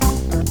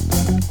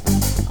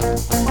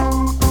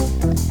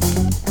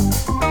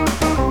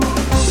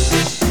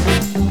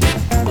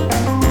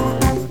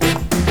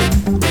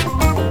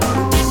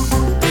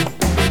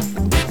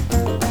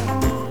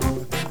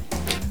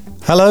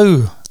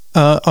Hello,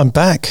 I'm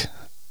back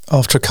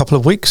after a couple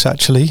of weeks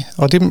actually.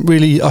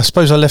 I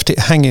suppose I left it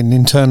hanging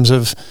in terms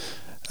of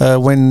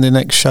when the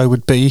next show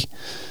would be,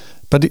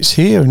 but it's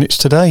here and it's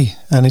today,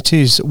 and it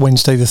is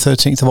Wednesday the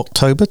 13th of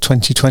October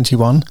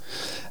 2021,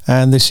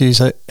 and this is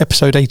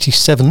episode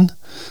 87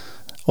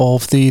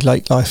 of the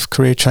Late Life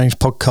Career Change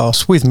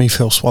podcast with me,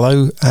 Phil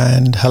Swallow,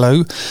 and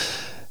hello.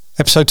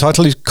 Episode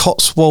title is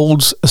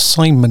Cotswolds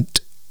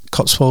Assignment.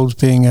 Cotswolds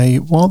being a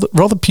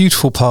rather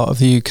beautiful part of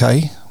the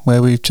UK where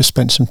we've just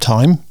spent some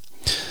time.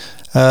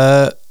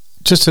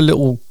 Just a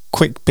little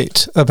quick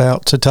bit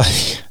about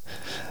today.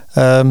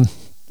 I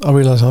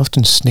realise I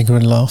often snigger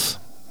and laugh.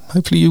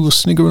 Hopefully you will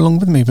snigger along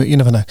with me, but you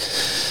never know.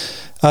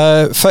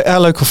 One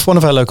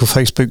of our local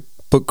Facebook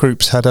book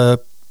groups had a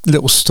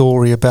little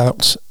story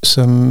about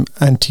some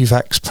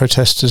anti-vax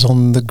protesters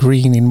on the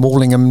green in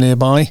Wallingham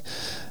nearby,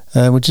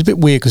 which is a bit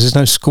weird because there's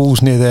no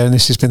schools near there, and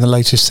this has been the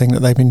latest thing that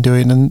they've been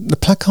doing. And the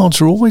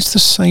placards are always the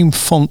same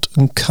font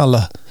and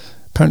colour.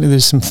 Apparently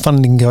there's some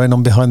funding going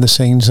on behind the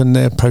scenes and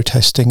they're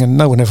protesting, and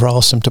no one ever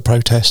asked them to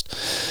protest.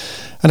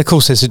 And of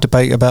course there's a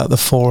debate about the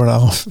for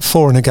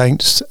and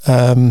against.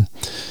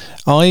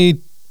 I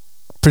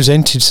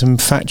presented some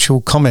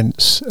factual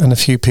comments and a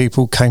few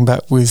people came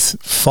back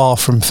with far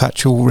from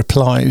factual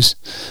replies,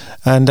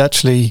 and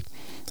actually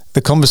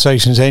the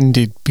conversations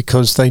ended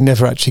because they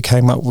never actually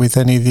came up with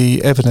any of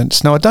the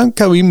evidence. Now I don't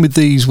go in with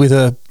these with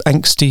a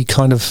angsty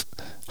kind of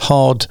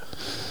hard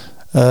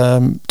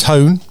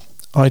tone.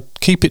 I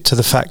keep it to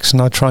the facts and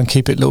I try and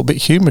keep it a little bit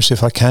humorous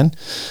if I can.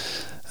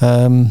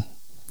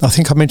 I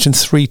think I mentioned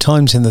 3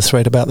 times in the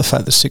thread about the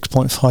fact that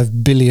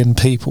 6.5 billion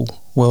people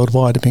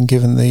worldwide have been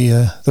given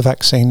the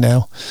vaccine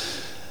now,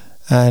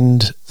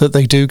 and that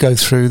they do go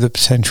through the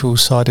potential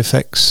side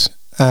effects,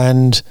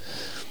 and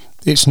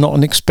it's not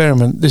an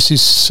experiment. This is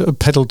sort of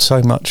peddled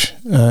so much.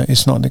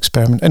 It's not an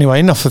experiment. Anyway,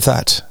 enough of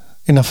that,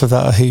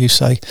 I hear you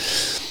say.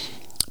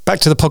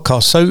 Back to the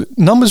podcast. So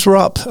numbers were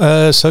up.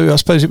 So I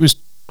suppose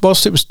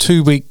whilst it was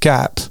 2-week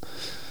gap,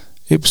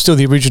 it was still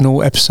the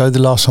original episode,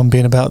 the last one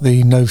being about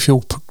the no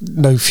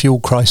fuel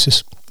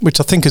crisis, which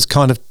I think has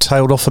kind of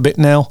tailed off a bit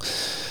now.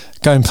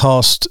 Going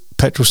past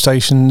petrol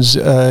stations,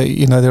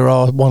 there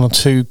are 1 or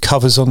 2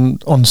 covers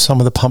on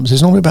some of the pumps.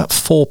 There's normally about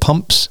 4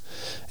 pumps.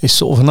 It's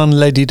sort of an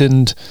unleaded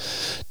and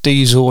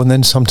diesel, and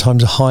then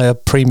sometimes a higher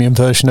premium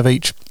version of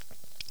each.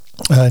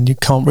 And you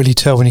can't really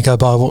tell when you go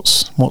by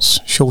what's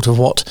short of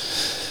what.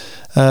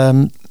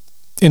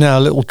 In our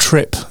little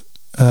trip,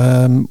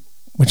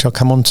 which I'll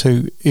come on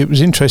to, it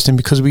was interesting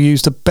because we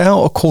used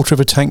about a quarter of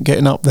a tank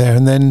getting up there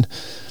and then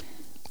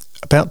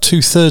about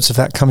 2/3 of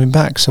that coming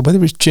back. So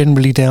whether it's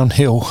generally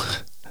downhill,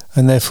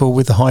 and therefore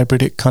with the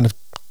hybrid it kind of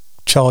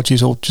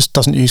charges or just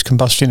doesn't use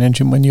combustion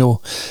engine when you're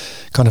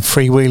kind of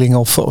freewheeling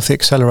or foot off the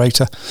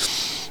accelerator,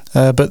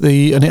 and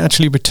it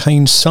actually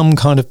retains some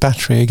kind of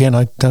battery. Again,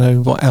 I don't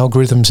know what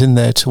algorithms in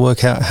there to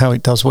work out how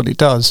it does what it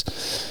does,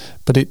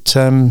 but it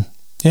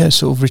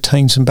sort of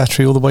retains some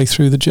battery all the way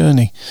through the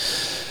journey.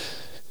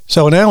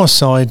 So on our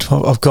side,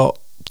 I've got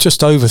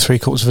just over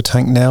 3/4 of a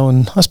tank now,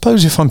 and I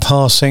suppose if I'm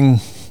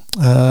passing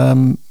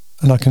and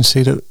I can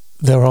see that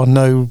there are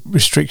no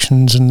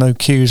restrictions and no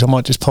queues, I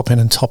might just pop in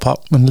and top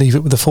up and leave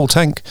it with a full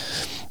tank,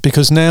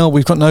 because now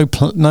we've got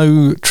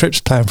no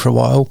trips planned for a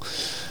while,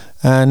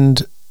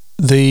 and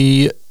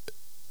the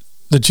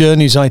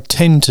journeys I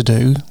tend to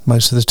do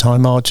most of the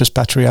time are just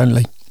battery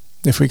only.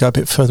 If we go a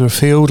bit further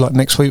afield, like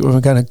next week when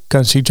we're going to go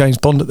and see James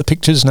Bond at the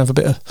Pictures and have a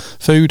bit of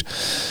food,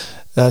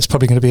 it's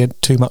probably going to be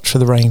too much for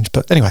the range.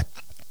 But anyway,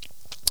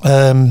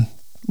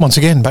 once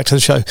again, back to the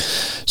show.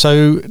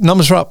 So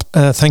numbers are up,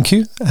 thank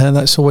you, and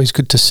that's always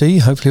good to see.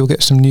 Hopefully we'll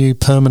get some new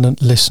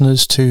permanent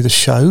listeners to the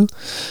show.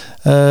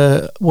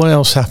 What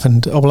else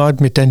happened? I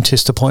had my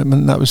dentist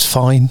appointment, that was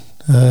fine.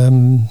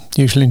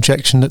 Usual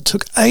injection that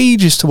took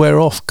ages to wear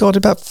off. God,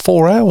 about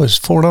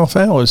 4.5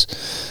 hours.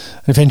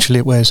 Eventually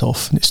it wears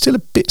off, and it's still a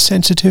bit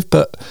sensitive,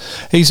 but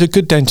he's a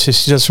good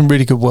dentist. He does some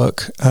really good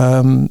work.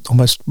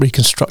 Almost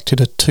reconstructed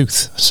a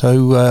tooth,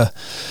 so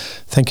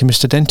thank you,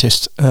 Mr.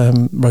 Dentist.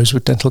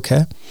 Rosewood Dental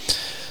Care.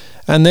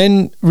 And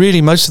then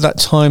really most of that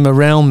time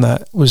around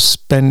that was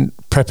spent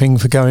prepping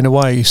for going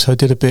away, so I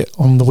did a bit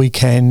on the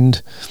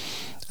weekend,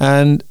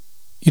 and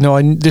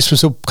this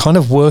was a kind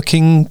of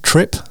working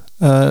trip,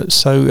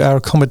 so our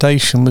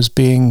accommodation was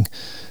being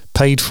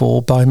paid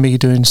for by me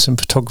doing some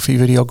photography,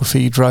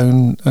 videography,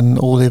 drone and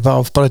all the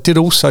above. But I did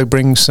also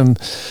bring some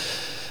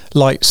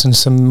lights and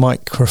some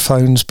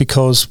microphones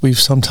because we've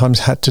sometimes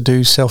had to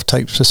do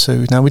self-tapes for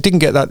Sue. Now we didn't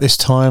get that this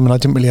time, and I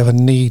didn't really have a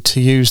need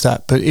to use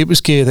that, but it was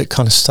gear that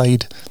kind of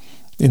stayed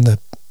in the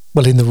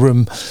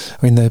room,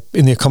 or in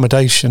the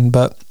accommodation,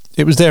 but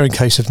it was there in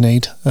case of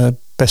need.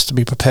 Best to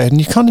be prepared, and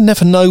you kind of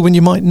never know when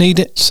you might need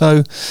it.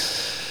 So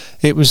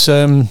it was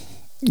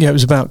it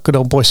was about good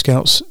old Boy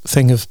Scouts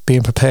thing of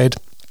being prepared.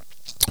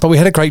 But we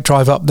had a great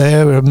drive up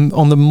there.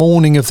 On the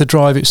morning of the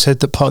drive, it said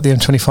that part of the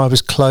M25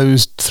 was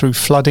closed through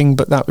flooding,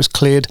 but that was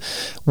cleared.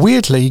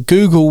 Weirdly,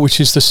 Google,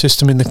 which is the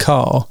system in the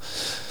car,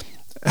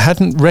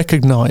 hadn't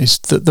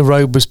recognised that the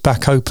road was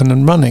back open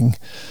and running.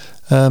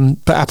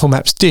 but Apple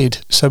Maps did.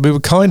 So we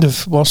were kind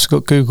of, whilst we've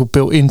got Google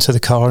built into the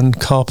car and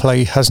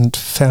CarPlay hasn't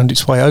found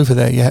its way over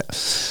there yet,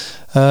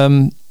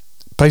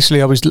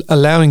 basically I was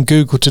allowing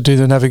Google to do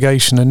the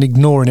navigation and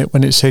ignoring it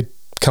when it said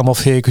come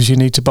off here because you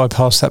need to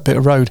bypass that bit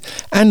of road.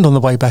 And on the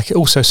way back it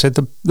also said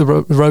the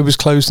road was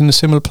closed in a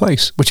similar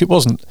place, which it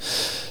wasn't.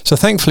 So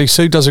thankfully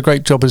Sue does a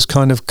great job as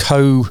kind of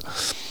co-pilot,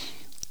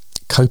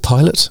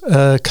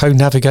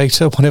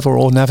 co-navigator, whatever,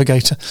 or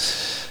navigator.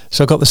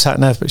 So I got the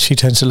sat-nav, but she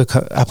tends to look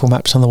at Apple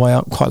Maps on the way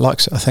up, quite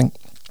likes it, I think.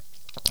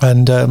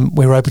 And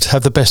we were able to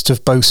have the best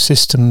of both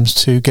systems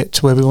to get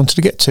to where we wanted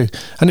to get to.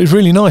 And it was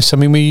really nice. I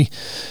mean, we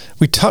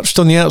touched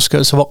on the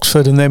outskirts of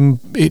Oxford and then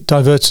it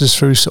diverted us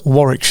through sort of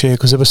Warwickshire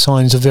because there were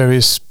signs of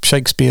various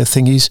Shakespeare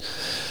thingies.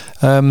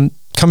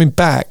 Coming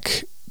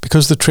back,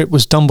 because the trip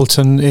was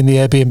Dumbleton in the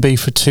Airbnb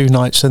for 2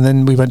 nights, and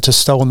then we went to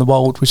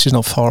Stow-on-the-Wold, which is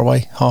not far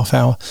away, half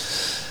hour.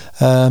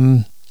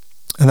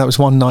 And that was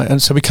 1 night.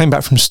 And so we came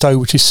back from Stow,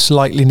 which is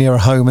slightly nearer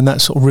home, and that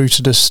sort of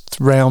routed us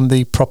round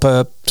the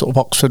proper sort of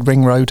Oxford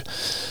Ring Road.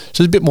 So it's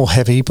a bit more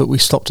heavy, but we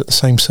stopped at the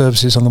same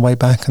services on the way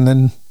back, and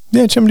then,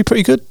 yeah, generally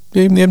pretty good.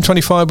 Even the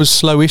M25 was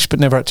slowish, but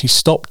never actually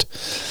stopped.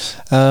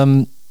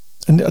 And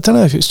I don't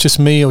know if it's just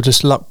me or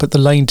just luck, but the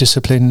lane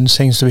discipline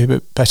seems to be a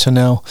bit better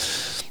now.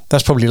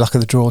 That's probably luck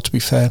of the draw, to be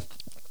fair.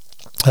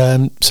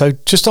 So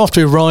just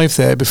after we arrived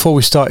there, before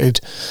we started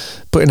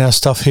putting our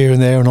stuff here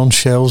and there and on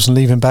shelves and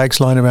leaving bags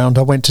lying around,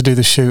 I went to do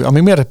the shoot. I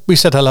mean, we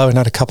said hello and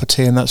had a cup of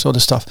tea and that sort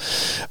of stuff,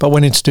 but I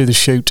went in to do the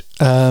shoot.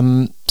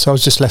 So I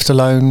was just left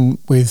alone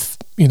with,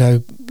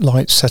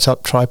 lights set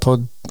up,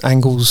 tripod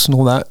angles and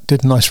all that.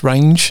 Did a nice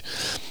range.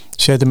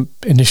 Shared them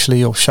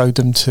initially, or showed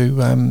them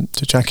to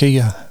Jackie,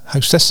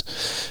 hostess,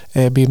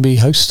 Airbnb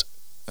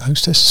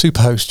hostess,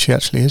 super host she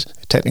actually is,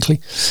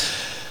 technically.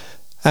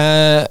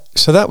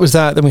 So that was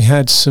that. Then we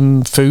had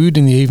some food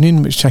in the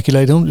evening, which Jackie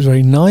laid on. It was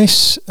very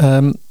nice.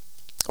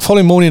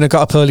 Following morning, I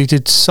got up early,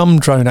 did some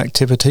drone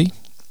activity.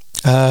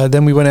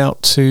 Then we went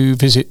out to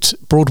visit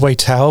Broadway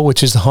Tower,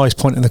 which is the highest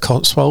point in the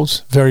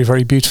Cotswolds. Very,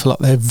 very beautiful up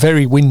there.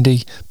 Very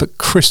windy, but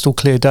crystal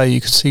clear day. You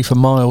could see for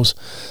miles.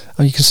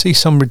 And you can see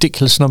some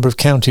ridiculous number of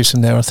counties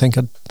from there. I think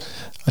I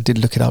did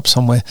look it up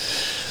somewhere.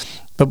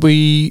 But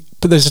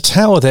there's a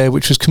tower there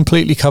which was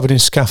completely covered in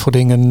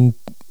scaffolding and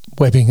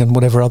webbing and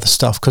whatever other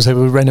stuff because they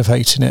were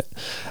renovating it.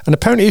 And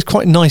apparently it's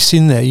quite nice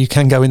in there. You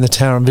can go in the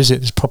tower and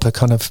visit this proper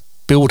kind of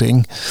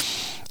building.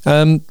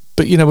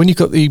 But, when you've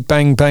got the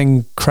bang,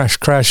 bang, crash,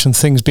 crash and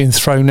things being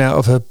thrown out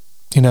of a,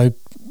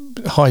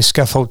 high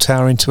scaffold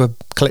tower into a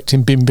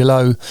collecting bin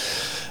below,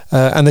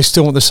 and they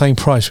still want the same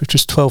price, which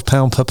was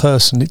 £12 per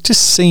person. It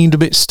just seemed a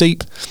bit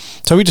steep.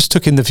 So we just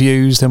took in the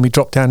views, then we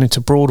dropped down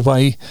into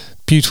Broadway.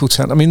 Beautiful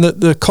town. I mean,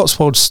 the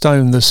Cotswold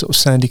stone, the sort of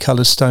sandy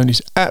coloured stone,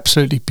 is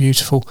absolutely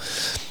beautiful.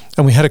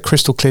 And we had a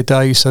crystal clear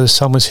day, so the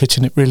sun was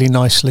hitting it really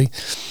nicely.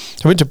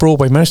 I went to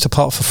Broadway, managed to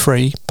park for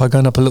free by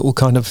going up a little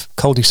kind of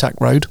cul-de-sac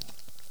road,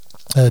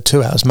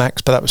 2 hours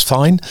max, but that was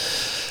fine.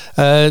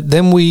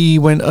 Then we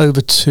went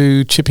over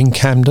to Chipping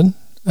Camden,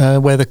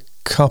 where the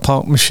car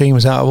park machine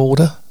was out of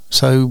order.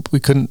 So we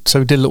couldn't. So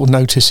we did a little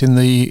notice in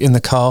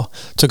the car.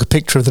 Took a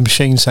picture of the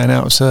machine saying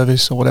out of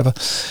service or whatever.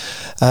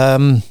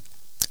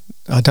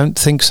 I don't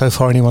think so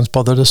far anyone's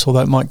bothered us,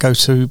 although it might go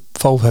to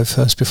Volvo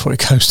first before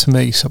it goes to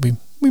me. So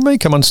we may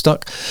come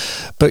unstuck,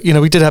 but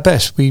we did our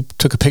best. We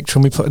took a picture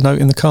and we put a note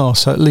in the car,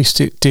 so at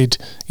least it did.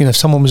 If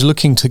someone was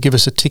looking to give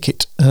us a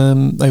ticket,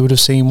 they would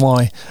have seen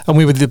why. And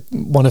we were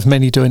one of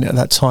many doing it at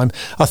that time.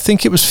 I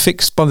think it was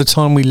fixed by the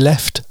time we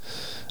left,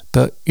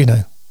 but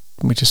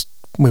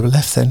we were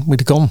left then.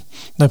 We'd have gone.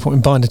 No point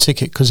in buying a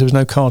ticket because there was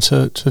no car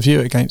to view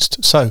it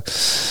against. So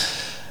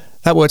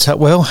that worked out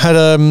well. Had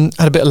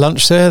a bit of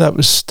lunch there. That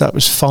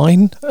was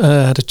fine.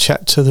 Had a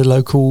chat to the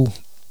local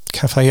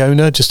cafe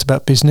owner just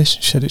about business.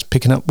 She said it's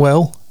picking up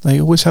well.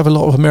 They always have a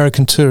lot of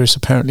American tourists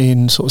apparently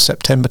in sort of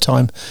September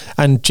time,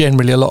 and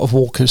generally a lot of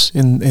walkers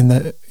in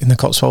the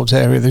Cotswolds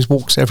area. There's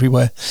walks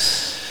everywhere.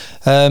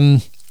 So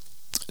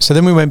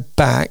then we went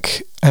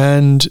back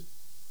and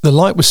the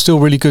light was still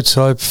really good,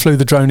 so I flew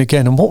the drone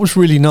again. And what was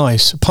really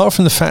nice, apart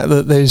from the fact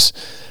that there's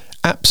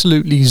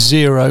absolutely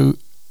zero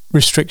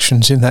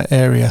restrictions in that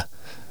area,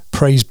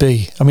 praise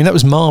be. I mean, that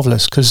was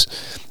marvellous because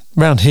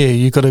around here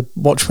you've got to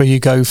watch where you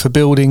go for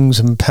buildings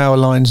and power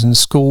lines and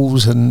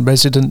schools and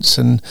residents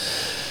and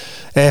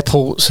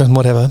airports and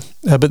whatever.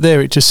 But there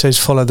it just says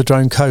follow the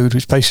drone code,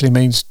 which basically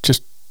means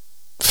just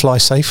fly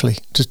safely,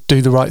 just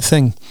do the right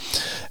thing.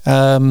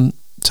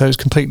 So it was a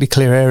completely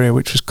clear area,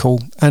 which was cool.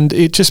 And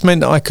it just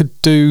meant that I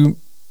could do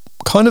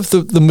kind of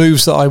the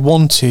moves that I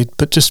wanted,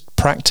 but just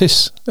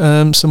practice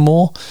some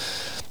more.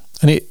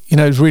 And it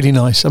was really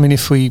nice. I mean,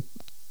 if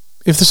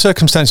the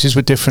circumstances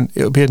were different,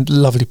 it would be a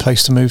lovely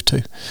place to move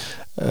to.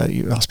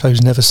 I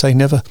suppose never say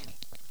never.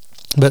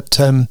 But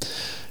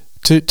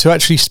to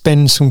actually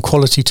spend some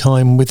quality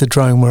time with the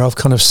drone where I've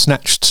kind of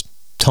snatched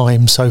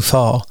time so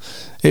far,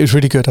 it was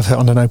really good. I felt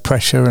under no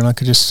pressure and I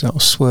could just sort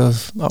of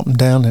swerve up and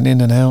down and in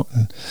and out.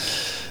 And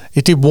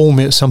it did warn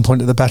me at some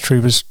point that the battery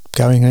was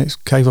going, and it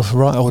gave off a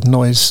right odd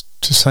noise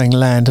to saying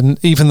land. And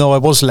even though I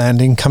was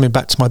landing, coming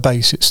back to my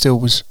base, it still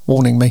was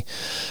warning me.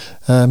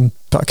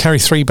 But I carry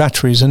 3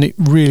 batteries, and it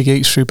really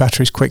eats through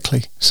batteries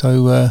quickly.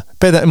 So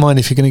bear that in mind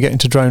if you're going to get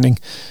into droning.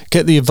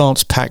 Get the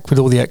advanced pack with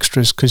all the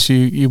extras, because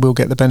you will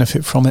get the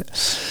benefit from it.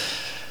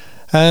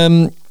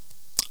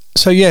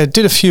 So yeah,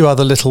 did a few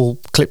other little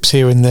clips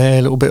here and there,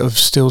 a little bit of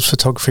stills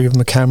photography with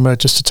my camera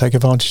just to take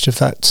advantage of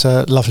that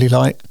lovely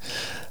light.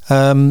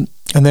 And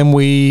then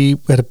we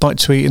had a bite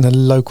to eat in a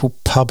local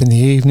pub in the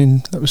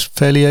evening. That was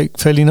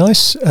fairly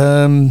nice.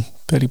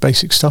 Fairly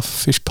basic stuff,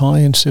 fish pie,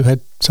 and Sue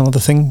had some other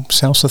thing,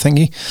 salsa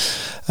thingy.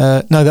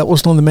 No, that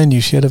wasn't on the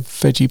menu. She had a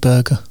veggie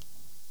burger.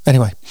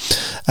 Anyway,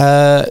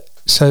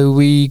 so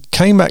we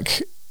came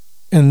back,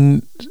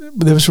 and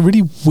there was a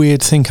really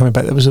weird thing coming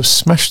back. There was a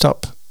smashed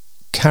up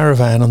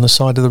caravan on the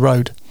side of the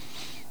road.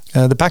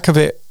 The back of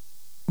it,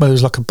 well, there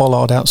was like a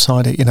bollard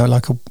outside it,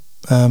 like a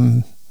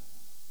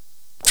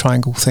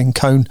triangle thing,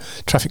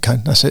 traffic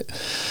cone, that's it,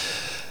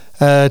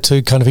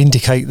 to kind of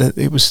indicate that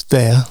it was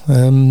there.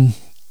 And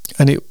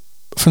it,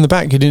 from the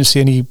back, you didn't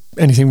see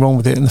anything wrong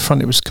with it. In the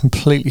front, it was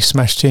completely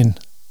smashed in.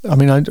 I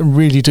mean, I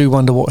really do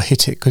wonder what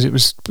hit it, because it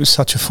was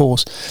such a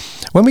force.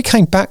 When we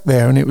came back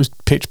there and it was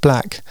pitch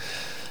black,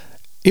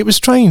 it was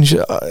strange.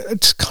 I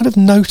just kind of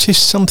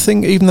noticed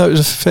something, even though it was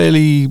a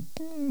fairly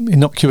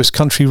innocuous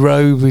country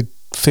road with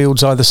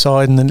fields either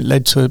side, and then it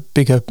led to a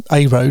bigger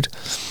A road.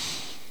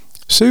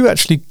 Sue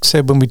actually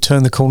said when we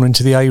turned the corner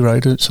into the A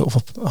road, sort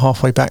of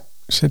halfway back,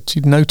 said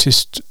she'd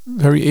noticed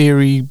very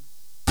eerie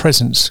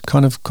presence,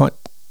 kind of quite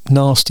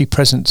nasty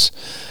presence.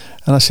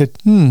 And I said,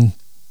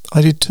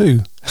 I did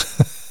too.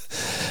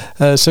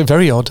 So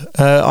very odd.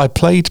 I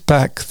played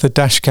back the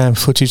dash cam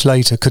footage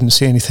later, couldn't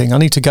see anything. I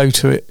need to go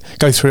through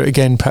it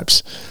again,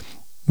 perhaps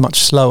much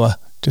slower,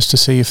 just to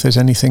see if there's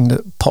anything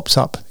that pops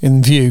up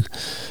in view.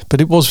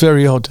 But it was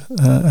very odd,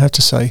 I have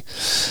to say.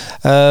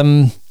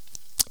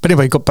 But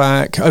anyway, got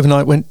back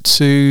overnight, at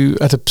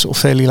a sort of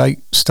fairly late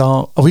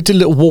start. We did a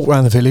little walk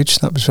around the village.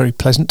 That was very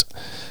pleasant.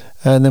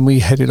 And then we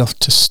headed off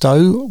to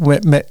Stowe.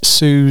 Met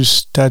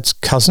Sue's dad's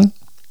cousin.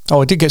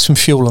 I did get some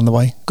fuel on the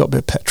way. Got a bit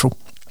of petrol.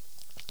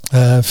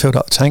 Filled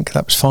up the tank.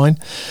 That was fine.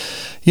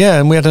 Yeah,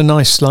 and we had a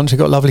nice lunch. I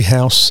got a lovely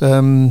house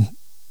in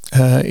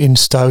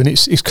Stowe. And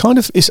it's I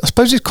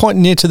suppose it's quite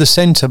near to the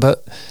centre,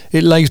 but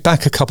it lays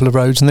back a couple of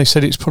roads. And they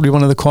said it's probably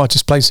one of the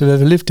quietest places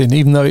I've ever lived in,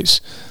 even though it's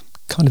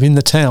kind of in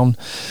the town.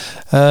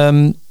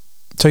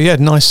 So yeah,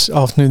 nice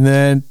afternoon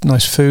there,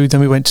 nice food.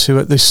 Then we went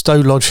to the Stowe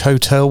Lodge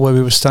Hotel where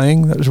we were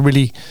staying. That was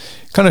really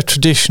kind of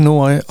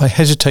traditional. I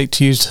hesitate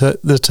to use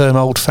the term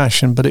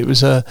old-fashioned, but it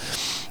was a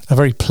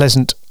very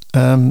pleasant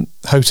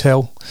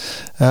hotel.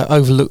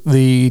 Overlooked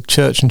the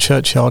church and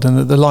churchyard,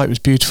 and the light was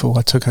beautiful.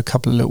 I took a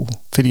couple of little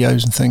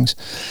videos and things,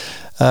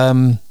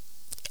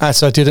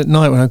 as I did at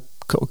night when I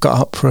got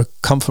up for a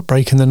comfort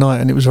break in the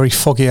night, and it was very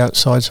foggy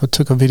outside, so I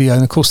took a video.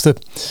 And of course I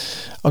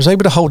was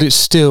able to hold it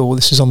still.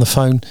 This is on the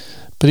phone,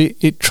 but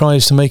it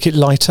tries to make it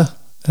lighter,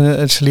 and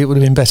actually it would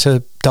have been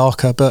better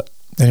darker, but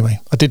anyway,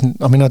 I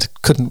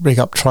couldn't rig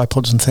up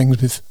tripods and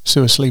things with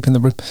Sue asleep in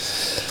the room,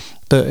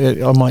 but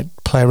I might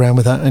play around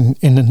with that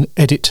in an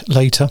edit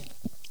later.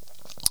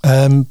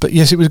 But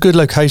yes, it was a good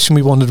location.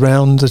 We wandered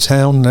around the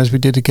town, as we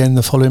did again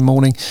the following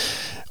morning.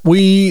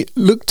 We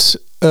looked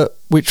at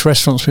which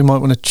restaurants we might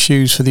want to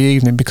choose for the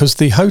evening, because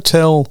the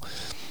hotel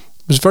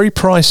was very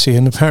pricey,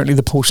 and apparently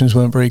the portions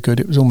weren't very good.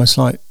 It was almost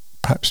like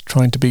perhaps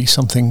trying to be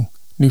something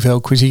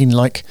Nouvelle Cuisine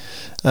like,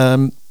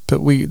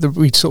 but we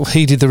sort of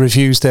heeded the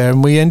reviews there,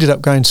 and we ended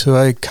up going to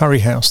a curry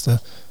house,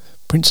 the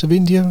Prince of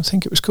India, I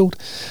think it was called.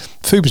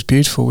 Food was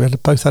beautiful. We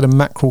both had a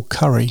mackerel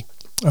curry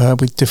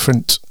with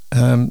different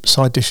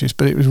side dishes,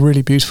 but it was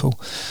really beautiful,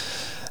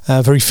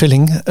 very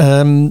filling.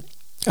 And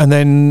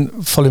then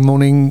following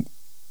morning,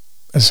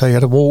 as I say,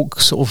 had a walk,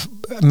 sort of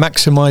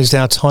maximised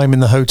our time in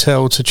the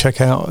hotel to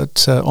check out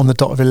at on the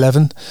dot of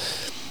 11.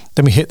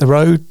 Then we hit the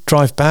road,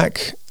 drive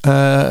back,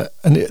 and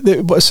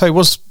it was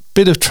a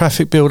bit of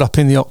traffic build up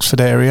in the Oxford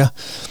area,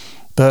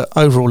 but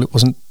overall it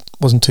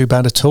wasn't too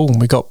bad at all.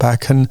 And we got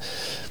back, and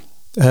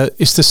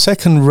it's the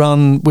second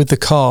run with the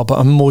car, but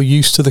I'm more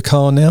used to the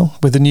car now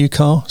with the new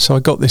car. So I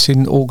got this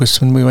in August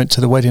when we went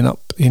to the wedding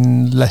up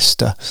in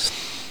Leicester,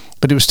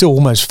 but it was still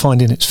almost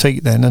finding its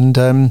feet then.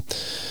 And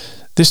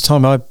this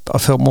time I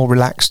felt more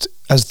relaxed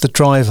as the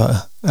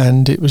driver,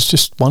 and it was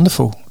just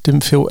wonderful.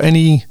 Didn't feel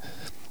any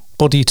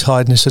body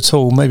tiredness at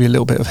all, maybe a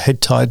little bit of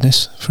head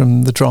tiredness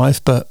from the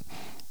drive, but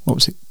what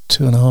was it,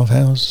 2.5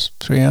 hours,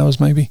 3 hours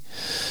maybe?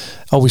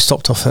 We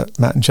stopped off at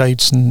Matt and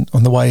Jade's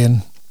on the way,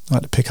 and I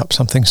had to pick up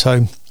something,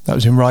 so that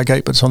was in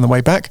Reigate, but it's on the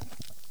way back.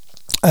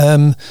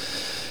 And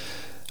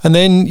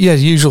then, yeah,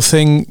 the usual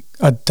thing,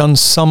 I'd done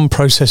some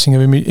processing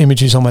of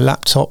images on my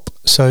laptop,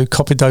 so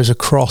copied those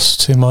across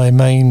to my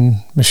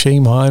main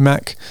machine, my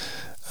iMac.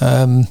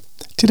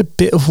 Did a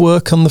bit of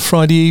work on the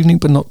Friday evening,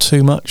 but not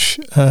too much.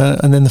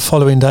 And then the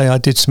following day, I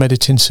did some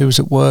editing. Sue was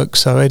at work,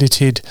 so I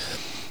edited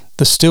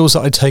the stills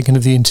that I'd taken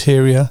of the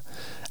interior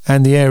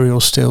and the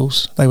aerial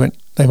stills. They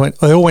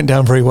all went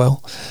down very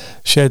well.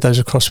 shared those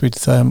across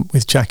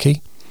with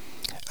Jackie.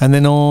 And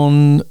then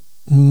on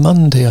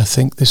Monday, I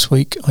think, this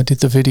week, I did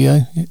the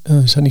video. It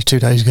was only 2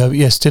 days ago. But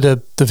yes, did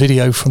the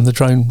video from the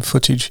drone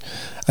footage,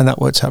 and that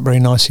worked out very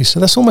nicely. So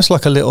that's almost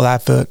like a little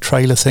advert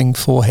trailer thing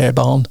for Hare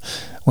Barn,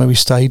 where we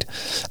stayed.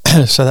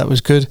 So that was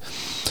good.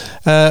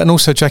 And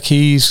also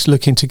Jackie's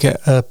looking to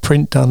get a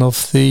print done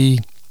of the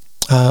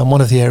one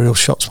of the aerial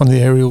shots, one of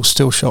the aerial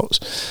still shots.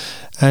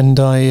 And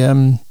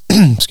I,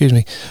 excuse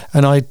me,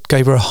 and I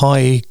gave her a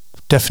high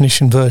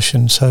definition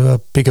version, so a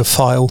bigger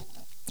file,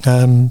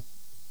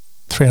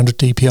 300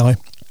 dpi,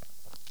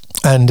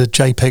 and a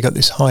JPEG at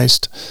this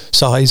highest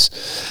size.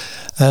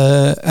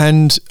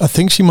 And I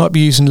think she might be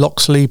using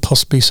Loxley,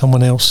 possibly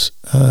someone else.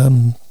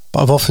 But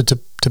I've offered to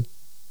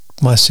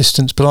my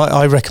assistants, but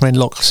I recommend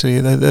Loxley.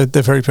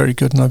 They're very, very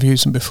good, and I've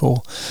used them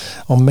before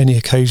on many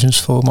occasions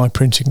for my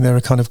printing. They're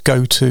a kind of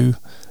go-to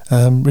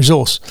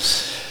resource.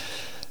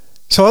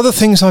 So other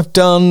things I've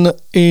done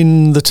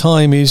in the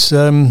time is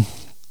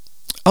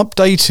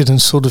updated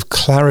and sort of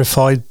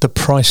clarified the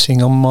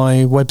pricing on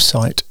my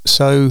website.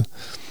 So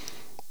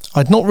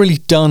I'd not really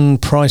done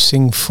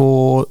pricing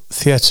for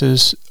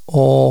theatres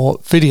or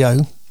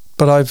video,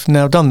 but I've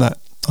now done that.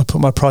 I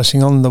put my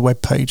pricing on the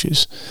web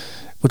pages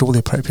with all the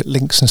appropriate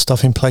links and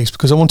stuff in place,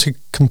 because I wanted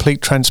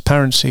complete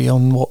transparency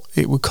on what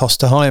it would cost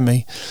to hire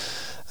me.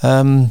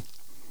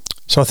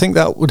 So I think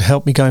that would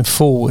help me going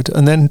forward.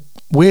 And then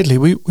weirdly,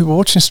 we were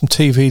watching some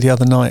TV the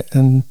other night,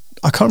 and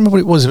I can't remember what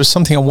it was. It was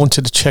something I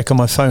wanted to check on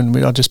my phone.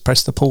 I just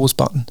pressed the pause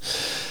button.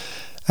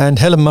 And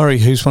Helen Murray,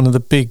 who's one of the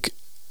big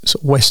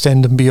sort of West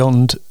End and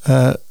beyond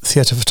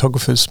theatre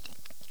photographers,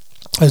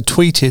 has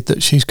tweeted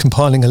that she's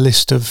compiling a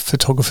list of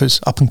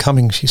photographers up and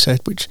coming, she said,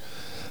 which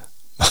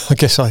I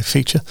guess I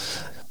feature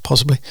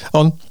possibly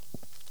on,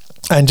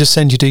 and just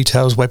send you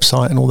details,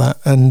 website and all that,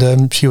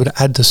 and she would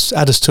add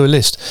us to a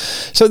list.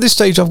 So at this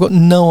stage I've got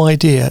no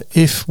idea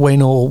if,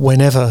 when or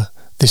whenever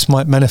this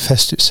might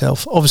manifest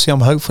itself. Obviously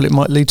I'm hopeful it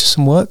might lead to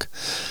some work.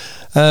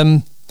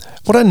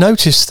 What I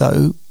noticed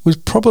though was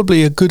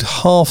probably a good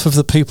half of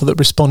the people that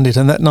responded,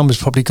 and that number's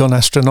probably gone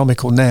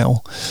astronomical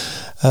now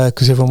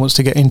because everyone wants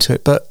to get into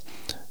it, but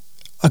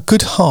a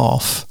good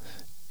half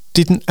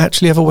didn't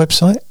actually have a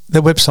website.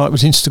 Their website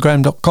was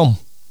Instagram.com,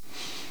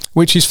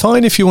 which is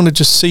fine if you want to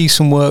just see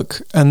some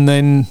work and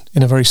then,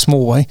 in a very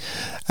small way,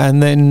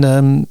 and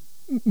then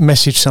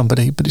message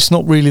somebody, but it's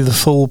not really the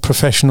full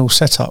professional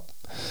setup.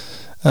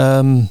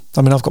 I mean,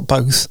 I've got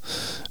both,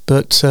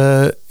 but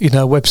a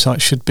website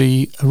should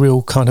be a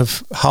real kind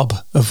of hub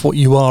of what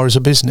you are as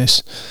a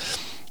business.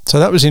 So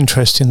that was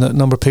interesting that a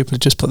number of people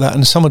had just put that,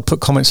 and some had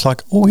put comments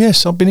like, oh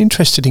yes, I've been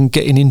interested in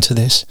getting into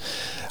this.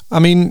 I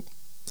mean,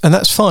 and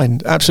that's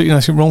fine, absolutely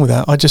nothing wrong with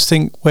that. I just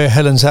think where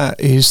Helen's at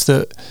is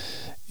that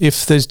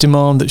if there's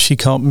demand that she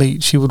can't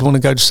meet, she would want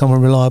to go to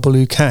someone reliable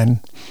who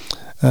can.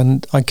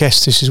 And I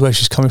guess this is where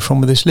she's coming from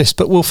with this list,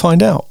 but we'll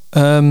find out.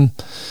 As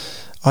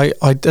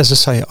I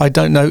say, I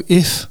don't know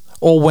if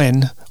or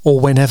when or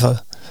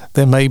whenever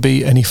there may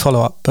be any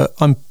follow-up, but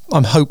I'm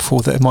hopeful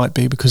that it might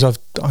be, because I've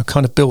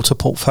kind of built a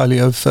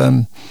portfolio of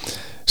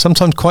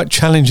sometimes quite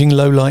challenging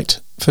low-light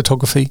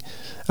photography,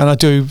 and I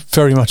do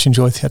very much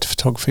enjoy theatre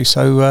photography.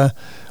 So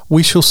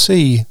we shall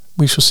see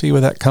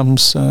where that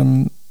comes,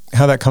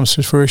 how that comes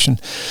to fruition.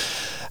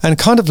 And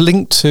kind of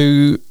linked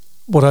to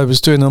what I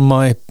was doing on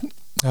my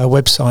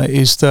website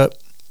is that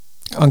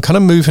I'm kind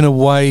of moving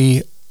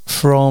away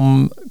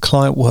from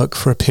client work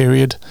for a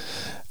period.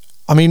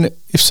 I mean,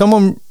 if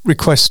someone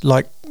requests,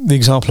 like the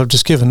example I've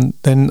just given,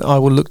 then I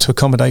will look to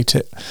accommodate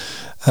it.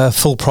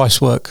 Full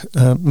price work,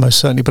 most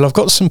certainly. But I've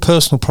got some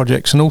personal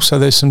projects, and also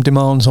there's some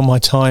demands on my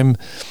time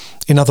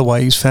in other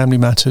ways, family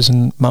matters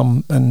and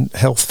mum and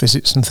health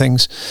visits and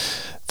things,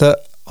 that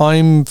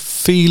I'm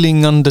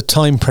feeling under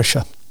time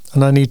pressure,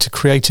 and I need to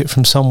create it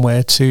from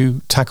somewhere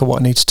to tackle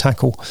what I need to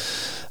tackle.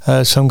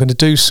 So I'm going to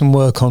do some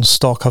work on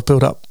stock. I've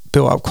built up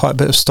quite a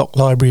bit of stock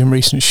library in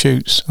recent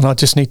shoots, and I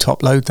just need to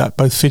upload that,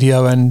 both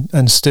video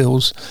and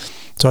stills.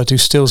 So I do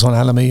stills on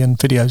Alamy and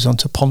videos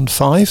onto Pond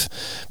 5,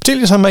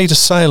 particularly as I made a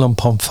sale on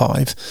Pond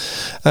 5.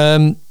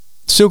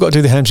 Still got to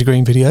do the Hamsey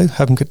Green video,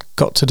 haven't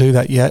got to do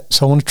that yet,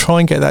 so I want to try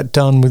and get that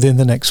done within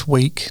the next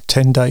week,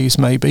 10 days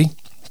maybe.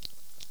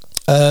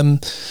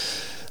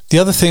 The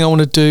other thing I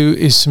want to do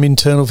is some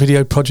internal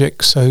video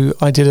projects. So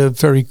I did a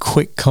very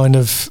quick kind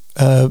of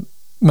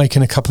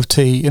making a cup of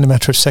tea in a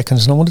matter of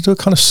seconds, and I want to do a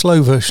kind of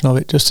slow version of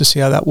it just to see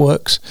how that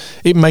works.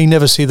 It may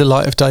never see the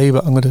light of day,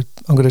 but I'm going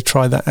to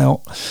try that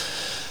out.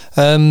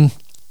 And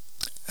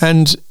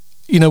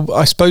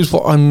I suppose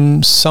what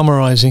I'm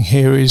summarising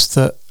here is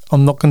that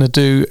I'm not going to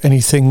do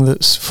anything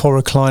that's for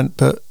a client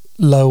but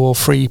low or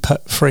free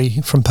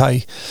from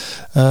pay.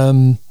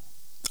 I'm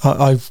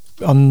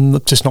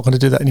just not going to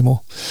do that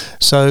anymore.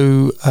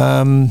 So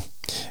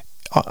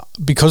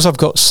because I've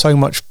got so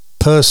much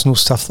personal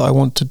stuff that I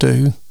want to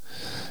do,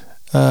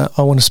 I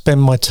want to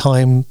spend my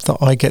time that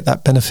I get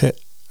that benefit.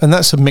 And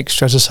that's a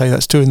mixture, as I say,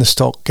 that's doing the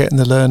stock, getting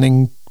the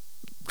learning,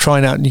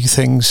 trying out new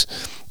things.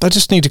 But I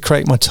just need to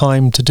create my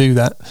time to do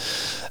that.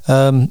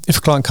 If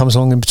a client comes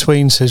along in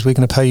between, says we're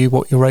going to pay you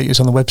what your rate is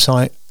on the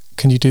website,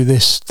 can you do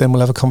this? Then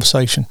we'll have a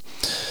conversation.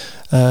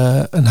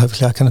 And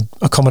hopefully I can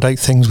accommodate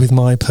things with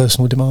my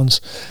personal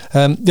demands.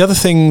 The other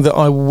thing that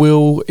I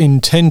will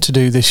intend to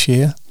do this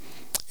year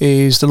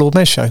is the Lord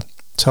Mayor's Show.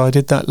 So I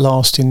did that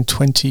last in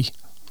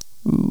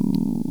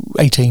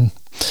 2018.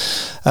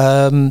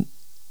 And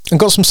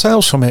got some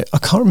sales from it. I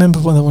can't remember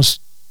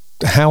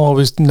how I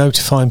was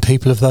notifying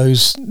people of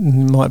those. It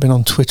might have been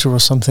on Twitter or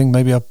something.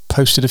 Maybe I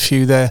posted a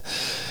few there,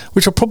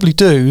 which I'll probably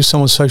do,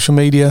 some on social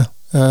media,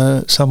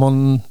 some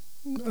on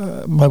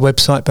my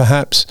website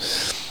perhaps.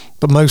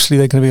 But mostly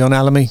they're going to be on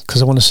Alamy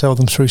because I want to sell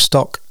them through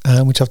stock,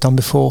 which I've done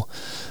before.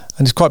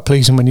 And it's quite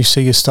pleasing when you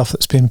see your stuff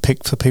that's been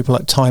picked for people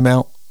like Time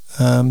Out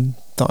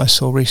that I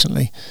saw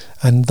recently.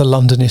 And The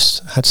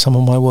Londonist had some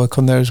of my work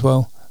on there as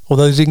well.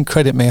 Although they didn't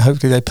credit me,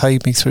 hopefully they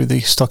paid me through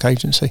the stock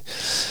agency.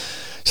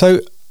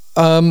 So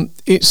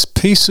it's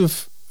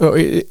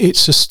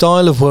a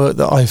style of work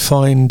that I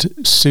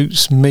find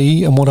suits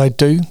me and what I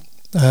do.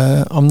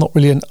 I'm not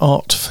really an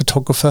art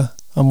photographer.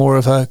 I'm more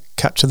of a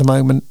capture the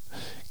moment,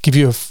 give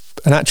you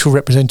an actual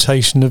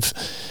representation of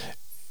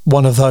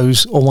one of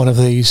those or one of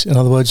these. In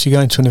other words, you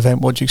go into an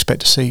event, what do you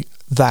expect to see?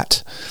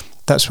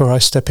 That's where I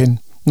step in.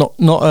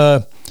 Not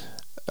a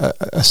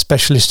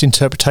specialist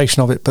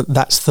interpretation of it, but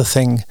that's the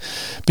thing.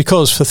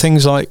 Because for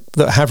things like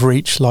that have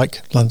reach,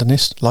 like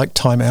Londonist, like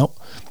Time Out,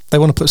 they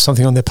want to put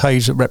something on their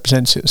page that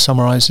represents it,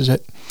 summarises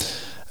it.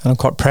 And I'm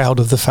quite proud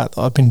of the fact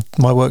that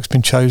my work's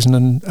been chosen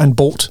and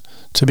bought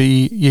to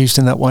be used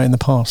in that way in the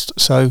past.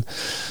 So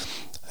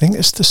I think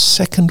it's the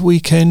second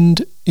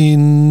weekend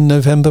in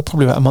November,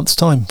 probably about a month's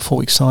time, 4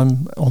 weeks'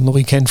 time, on the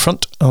weekend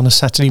front on a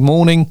Saturday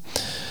morning.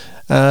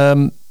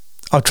 I've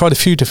tried a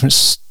few different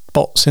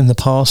spots in the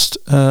past,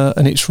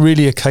 and it's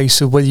really a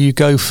case of whether you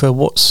go for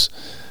what's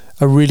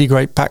a really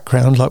great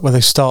background, like where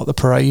they start the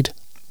parade,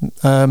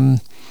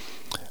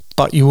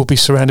 but you will be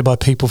surrounded by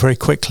people very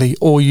quickly,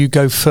 or you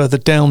go further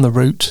down the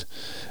route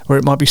where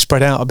it might be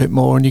spread out a bit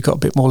more and you've got a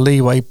bit more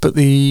leeway, but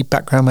the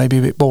background may be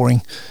a bit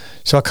boring.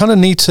 So I kind of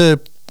need to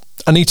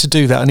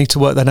do that. I need to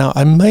work that out.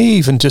 I may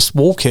even just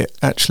walk it,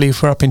 actually,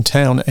 if we're up in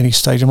town at any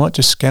stage. I might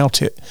just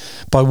scout it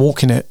by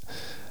walking it,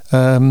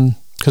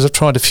 because I've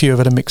tried a few. I've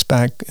had a mixed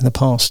bag in the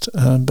past,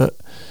 but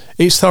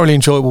it's thoroughly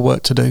enjoyable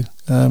work to do.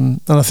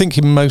 And I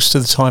think most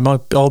of the time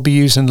I'll be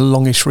using the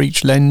longish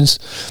reach lens,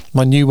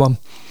 my new one.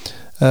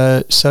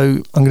 So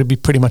I'm going to be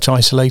pretty much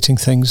isolating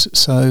things.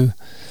 So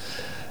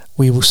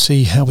we will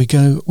see how we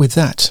go with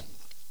that.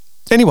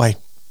 Anyway,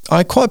 I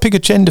had quite a big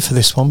agenda for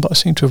this one, but I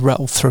seem to have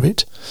rattled through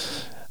it.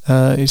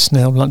 It's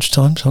now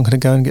lunchtime, so I'm going to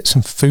go and get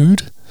some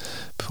food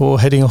before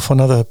heading off on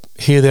other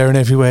here, there and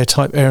everywhere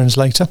type errands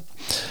later.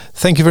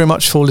 Thank you very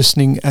much for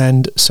listening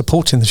and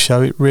supporting the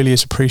show. It really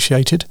is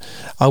appreciated.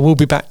 I will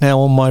be back now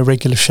on my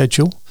regular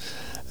schedule.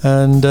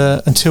 And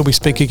until we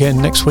speak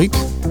again next week,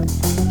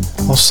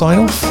 I'll sign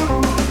off.